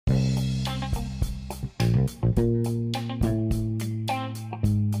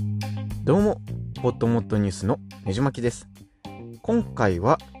どうも、ホットモットニュースのねじまきです。今回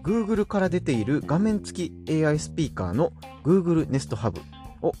は Google から出ている画面付き AI スピーカーの Google Nest Hub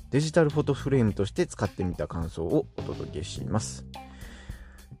をデジタルフォトフレームとして使ってみた感想をお届けします。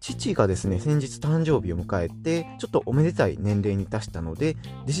父がですね、先日誕生日を迎えて、ちょっとおめでたい年齢に達したので、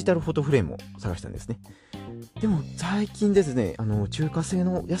デジタルフォトフレームを探したんですね。でも最近ですね、中華製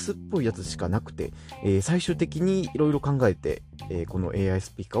の安っぽいやつしかなくて、最終的にいろいろ考えて、この AI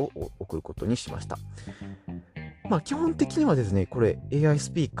スピーカーを送ることにしました。基本的にはですね、これ AI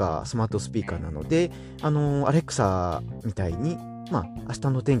スピーカー、スマートスピーカーなので、アレクサみたいに、明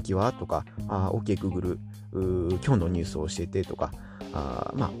日の天気はとか、OK Google、今日のニュースを教えてとか、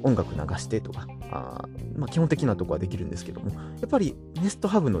音楽流してとか、基本的なところはできるんですけども、やっぱり Nest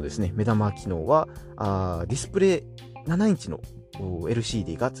Hub のですね、目玉機能は、ディスプレイ7インチの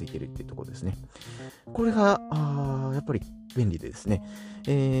LCD がついているっていうところですね。これがやっぱり便利でですね、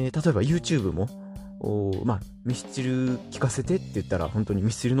例えば YouTube もミスチル聞かせてって言ったら本当に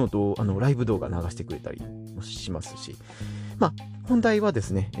ミスチルのライブ動画流してくれたりもしますし、本題はで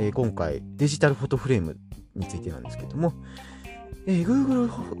すね、今回デジタルフォトフレームについてなんですけども、Google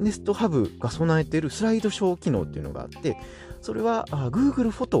Nest Hub が備えているスライドショー機能っていうのがあって、それはGoogle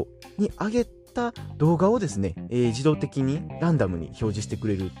フォトに上げた動画をですね、自動的にランダムに表示してく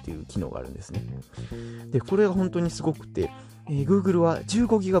れるっていう機能があるんですね。で、これが本当にすごくて、Google は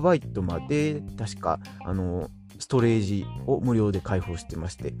 15GB まで確かストレージを無料で開放してま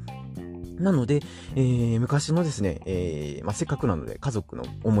して、なので、昔のですね、せっかくなので家族の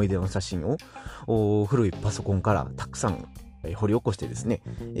思い出の写真を古いパソコンからたくさん掘り起こしてですね、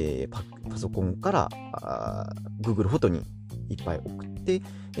パソコンからGoogle フォトにいっぱい送っ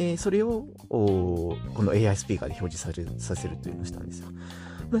て、それをこの AI スピーカーで表示させるというのをしたんですよ。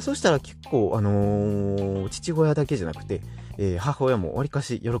そうしたら結構、父親だけじゃなくて、母親もわりか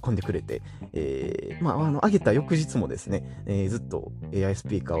し喜んでくれて、あげた翌日もですね、ずっと AI ス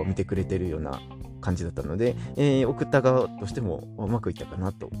ピーカーを見てくれてるような感じだったので、送った側としてもうまくいったか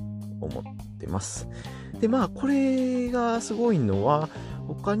なと思ってます。で、これがすごいのは、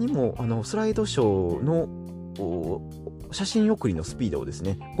他にもスライドショーの写真送りのスピードをです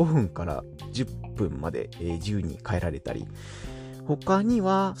ね、5分から10分まで自由に変えられたり、他に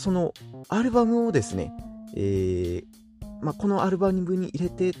はそのアルバムをですね、このアルバムに入れ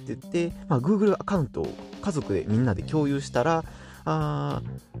てって言って、Google アカウントを家族でみんなで共有したら、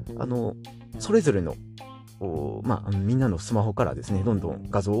それぞれのみんなのスマホからですね、どんどん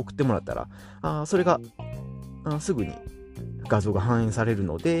画像を送ってもらったら、それがすぐに画像が反映される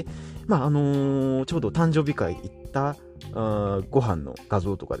ので、ちょうど誕生日会行ったご飯の画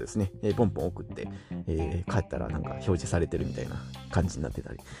像とかですね、ポンポン送って、帰ったらなんか表示されてるみたいな感じになって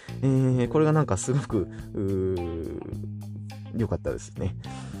たり、これがなんかすごく良かったですね。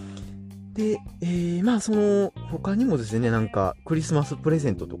で、その他にもですね、なんかクリスマスプレゼ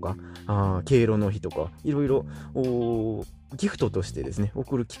ントとか敬老の日とかいろいろギフトとしてですね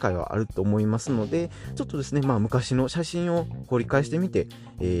送る機会はあると思いますので、ちょっとですね昔の写真を掘り返してみて、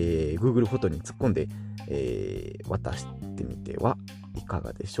Google フォトに突っ込んで、渡してみてはいか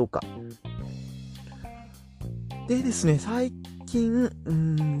がでしょうか。でですね、最近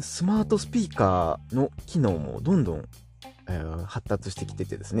スマートスピーカーの機能もどんどん発達してきて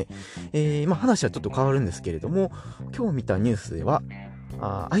てですね、話はちょっと変わるんですけれども、今日見たニュースでは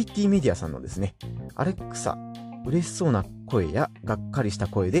IT メディアさんのですね、アレクサ嬉しそうな声やがっかりした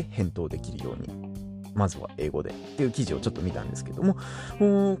声で返答できるように、まずは英語でっていう記事をちょっと見たんですけども、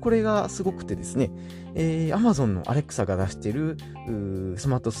これがすごくてですね、Amazon のアレクサが出しているス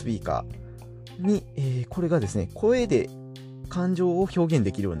マートスピーカーに、これがですね声で感情を表現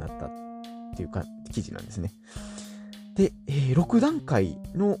できるようになったっていう記事なんですね。で、6段階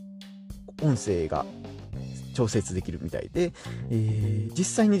の音声が調節できるみたいで、実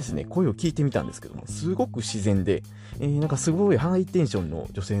際にですね声を聞いてみたんですけども、すごく自然で、なんかすごいハイテンションの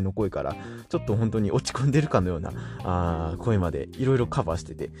女性の声からちょっと本当に落ち込んでるかのような声までいろいろカバーし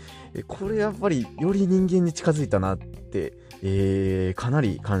てて、これやっぱりより人間に近づいたなって、かな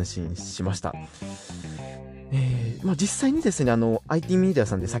り感心しました。実際にですねIT メディア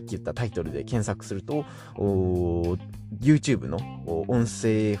さんでさっき言ったタイトルで検索するとYouTube の音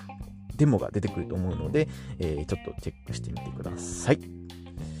声デモが出てくると思うので、ちょっとチェックしてみてください。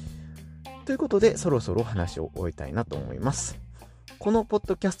ということで、そろそろ話を終えたいなと思います。このポッ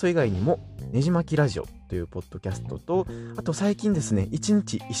ドキャスト以外にもねじまきラジオというポッドキャストと、あと最近ですね一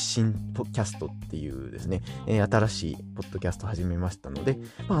日一新ポッドキャストっていうですね、新しいポッドキャスト始めましたので、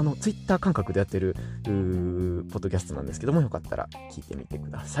ツイッター感覚でやってるポッドキャストなんですけども、よかったら聞いてみて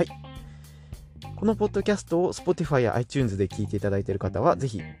ください。このポッドキャストを Spotify や iTunes で聞いていただいている方は、ぜ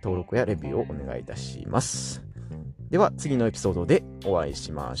ひ登録やレビューをお願いいたします。では次のエピソードでお会い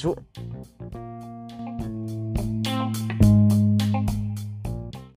しましょう。